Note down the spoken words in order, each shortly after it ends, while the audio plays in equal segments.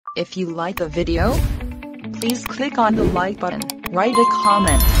If you like the video, please click on the like button, write a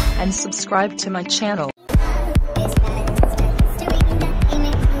comment, and subscribe to my channel.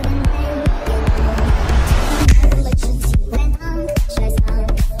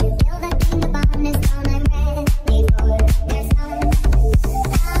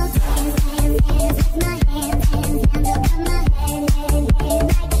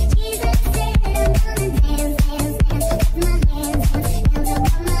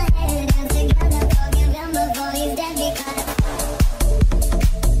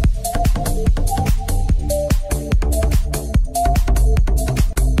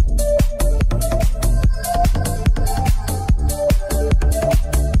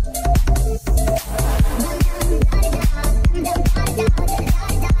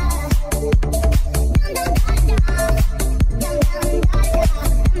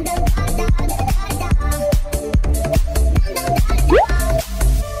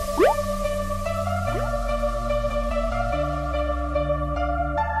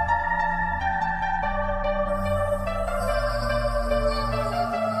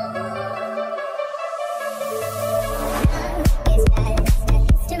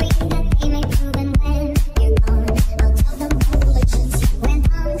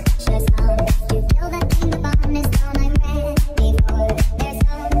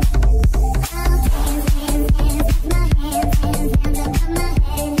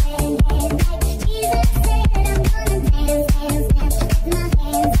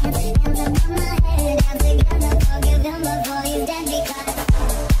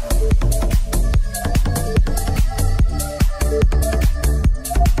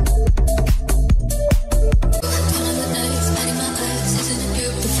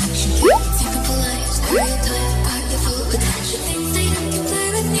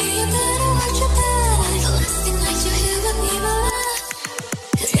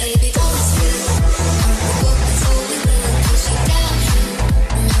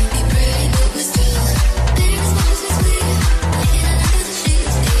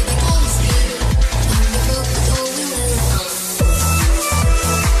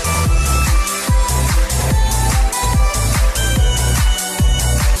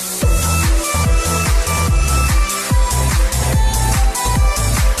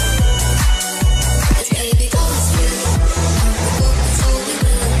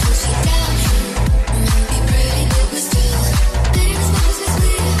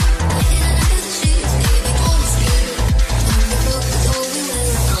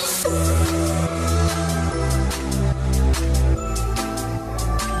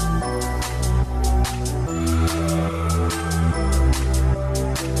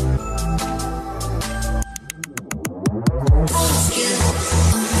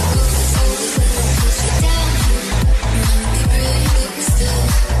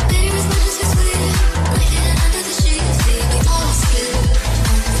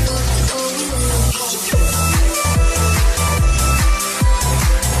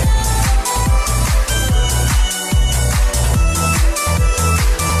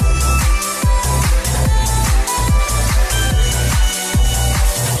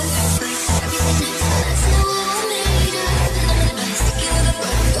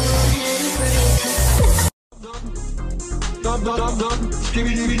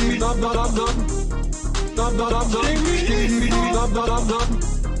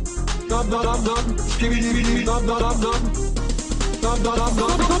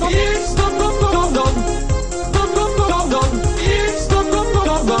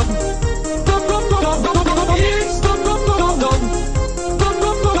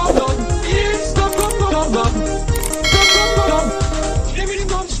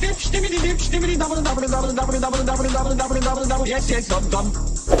 Yes, yes, dum dum.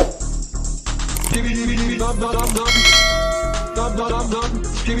 Skibidi dum dum dum. Dum dum dum.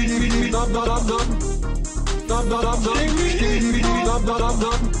 Skibidi dum dum dum. Dum dum dum. Skibidi dum dum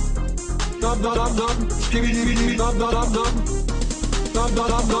dum. Dum dum dum. Skibidi dum dum dum. Dum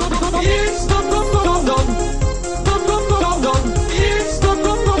dum dum. Yes, dum dum dum dum. Dum dum dum dum. Yes, dum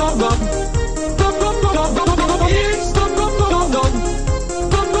dum dum dum.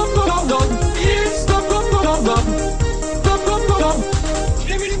 Dum dum dum dum. Yes, dum dum dum dum. Dum dum dum dum. Yes, dum dum dum dum.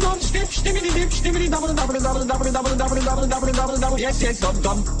 Yes, yes, dum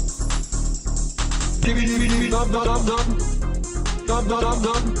dum. Skibidi dum dum dum. Dum dum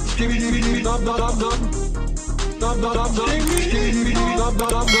dum. Skibidi dum dum dum. Dum dum dum. Skibidi dum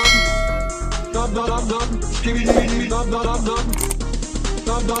dum dum. Dum dum dum. Skibidi dum dum dum.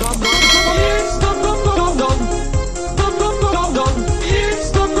 Dum dum dum. Yes, dum dum dum dum. Dum dum dum dum.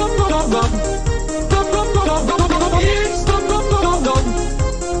 Yes, dum dum dum dum. Dum dum dum dum. Yes, dum dum dum dum.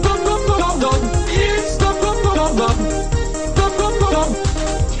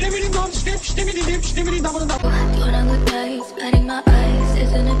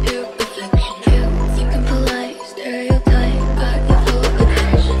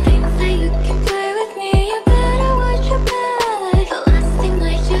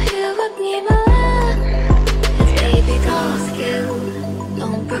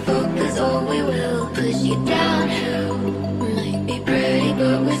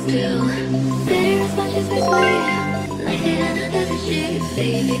 but we're still bitter as much as we're sweet. Like the end of the sheet,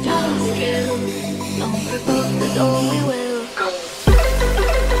 baby, draw a skill. Don't propose, that's all we will.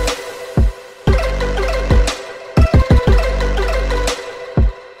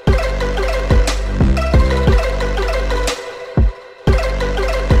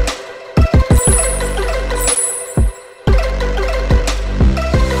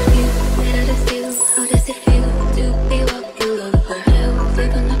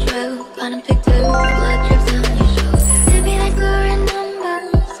 Pick on the trail, find and pick two.